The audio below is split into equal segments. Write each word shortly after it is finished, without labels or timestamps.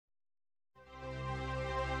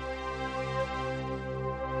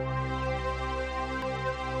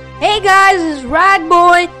Hey guys, it's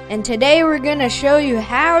RadBoy, and today we're gonna show you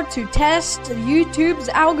how to test YouTube's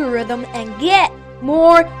algorithm and get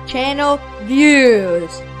more channel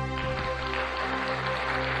views.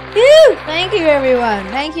 Whew! Thank you everyone,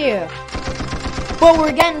 thank you. But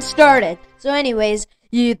we're getting started. So anyways,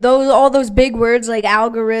 all those big words like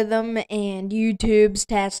algorithm and YouTube's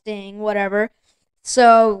testing, whatever.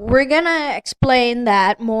 So we're gonna explain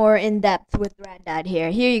that more in depth with RadDad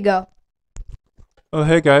here. Here you go. Oh,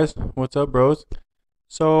 hey guys, what's up, bros?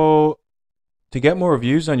 So, to get more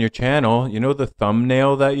views on your channel, you know the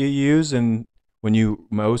thumbnail that you use and when you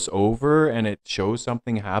mouse over and it shows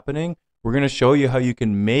something happening? We're going to show you how you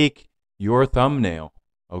can make your thumbnail,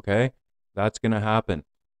 okay? That's going to happen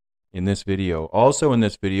in this video. Also in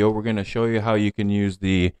this video, we're going to show you how you can use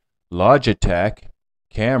the Logitech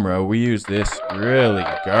camera. We use this really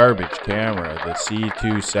garbage camera, the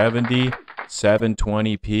C270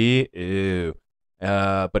 720p. Ew.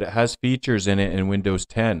 But it has features in it in Windows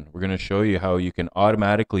 10. We're going to show you how you can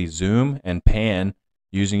automatically zoom and pan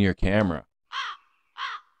using your camera.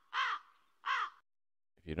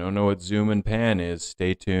 If you don't know what zoom and pan is,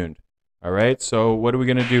 stay tuned. Alright, so what are we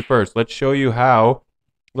going to do first? Let's show you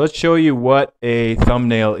what a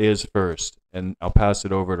thumbnail is first. And I'll pass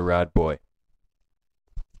it over to RadBoy.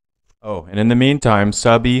 Oh, and in the meantime,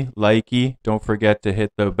 subby, likey, don't forget to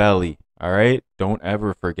hit the belly. Alright? Don't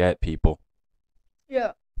ever forget, people.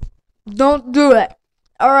 Yeah. Don't do it.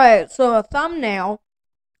 Alright, so a thumbnail,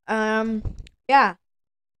 yeah.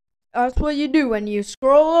 That's what you do when you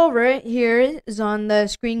scroll over it. Here is on the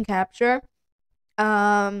screen capture.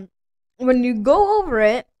 When you go over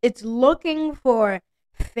it, it's looking for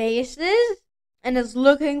faces and it's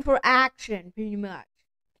looking for action, pretty much.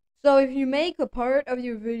 So if you make a part of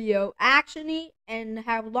your video actiony and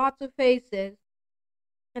have lots of faces,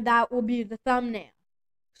 that will be the thumbnail.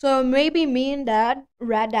 So maybe me and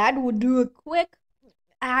RadDad will do a quick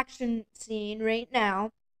action scene right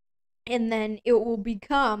now, and then it will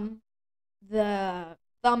become the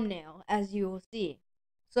thumbnail, as you will see.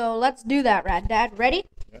 So let's do that, RadDad. Ready?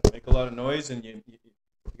 Yeah, make a lot of noise, and you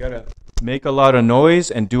gotta make a lot of noise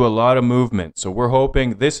and do a lot of movement. So we're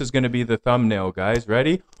hoping this is gonna be the thumbnail, guys.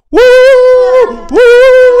 Ready? Woo! Woo!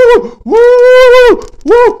 Woo! Woo!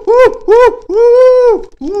 Woo! Woo!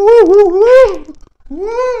 Woo! Woo!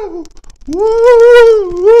 Woo!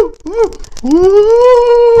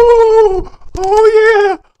 Woo! Oh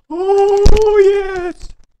yeah! Oh yes!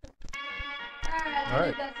 All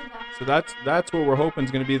right. So that's what we're hoping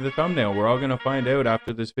is going to be the thumbnail. We're all going to find out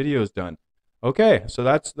after this video is done. Okay, so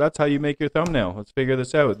that's how you make your thumbnail. Let's figure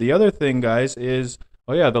this out. The other thing, guys, is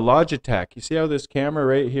the Logitech. You see how this camera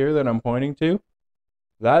right here that I'm pointing to?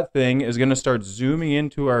 That thing is going to start zooming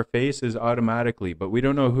into our faces automatically, but we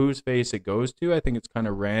don't know whose face it goes to. I think it's kind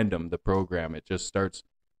of random, the program. It just starts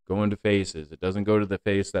going to faces. It doesn't go to the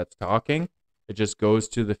face that's talking. It just goes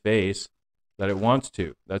to the face that it wants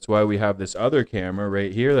to. That's why we have this other camera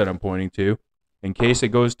right here that I'm pointing to. In case it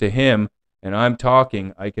goes to him and I'm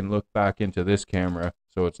talking, I can look back into this camera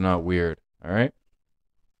so it's not weird. All right?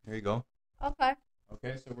 Here you go. Okay.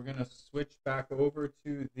 Okay, so we're going to switch back over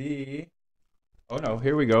to the... Oh no,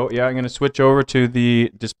 here we go. Yeah, I'm going to switch over to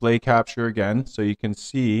the display capture again so you can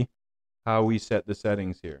see how we set the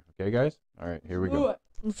settings here. Okay, guys? All right, here we go.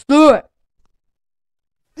 Let's do it.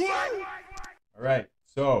 All right,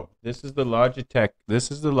 so this is the Logitech.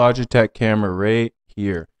 This is the Logitech camera right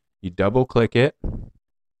here. You double click it, and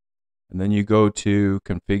then you go to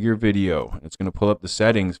configure video. It's going to pull up the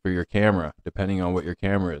settings for your camera, depending on what your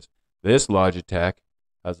camera is. This Logitech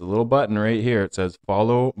has a little button right here. It says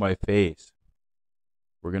follow my face.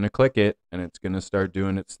 We're going to click it, and it's going to start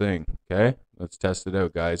doing its thing, okay? Let's test it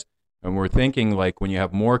out, guys. And we're thinking, like, when you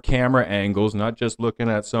have more camera angles, not just looking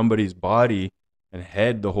at somebody's body and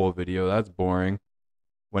head the whole video, that's boring.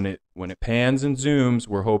 When it pans and zooms,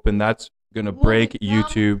 we're hoping that's going to break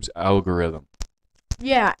YouTube's algorithm.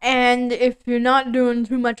 Yeah, and if you're not doing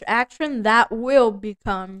too much action, that will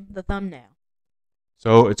become the thumbnail.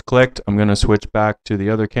 So it's clicked. I'm going to switch back to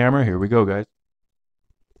the other camera. Here we go, guys.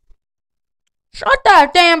 Shut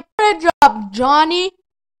that damn fridge up, Johnny!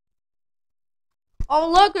 Oh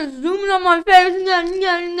look, it's zooming on my face. Alright,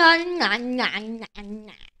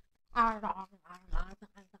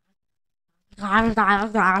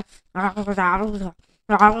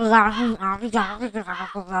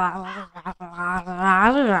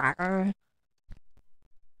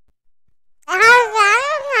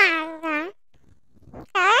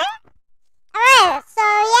 so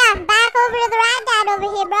yeah, back over to the RadDad over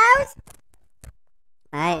here, bros.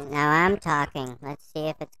 Alright, now I'm talking. Let's see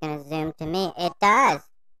if it's gonna zoom to me. It does.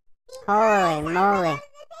 Holy moly.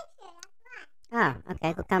 Oh,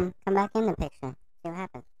 okay. Well, come back in the picture. See what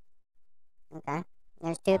happens. Okay.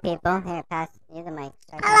 There's two people. Here, pass you the mic.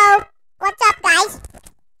 Hello. What's up, guys?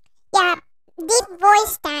 Yeah, deep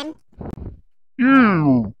voice time.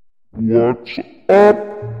 Ew. What's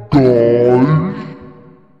up, guys?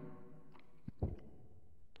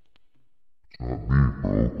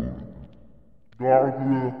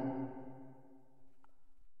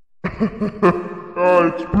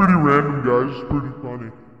 It's pretty random, guys. It's pretty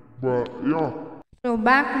funny. But, yeah. So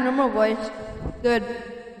back to normal voice. Good.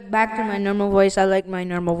 Back to my normal voice. I like my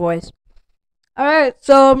normal voice. Alright,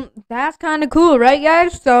 so that's kind of cool, right,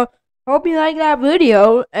 guys? So hope you like that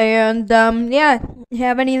video. And, yeah. You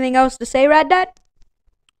have anything else to say, Rad Dad?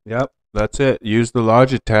 Yep, that's it. Use the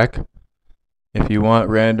Logitech if you want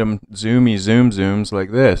random zooms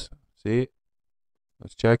like this. See?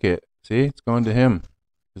 Let's check it. See? It's going to him.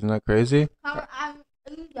 Isn't that crazy?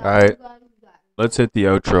 Alright, let's hit the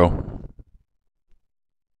outro.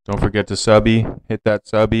 Don't forget to subby. Hit that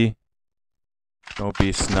subby. Don't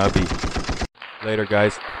be snubby. Later,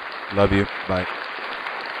 guys. Love you. Bye.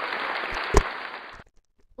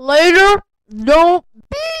 Later. Don't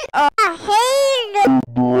be a hater.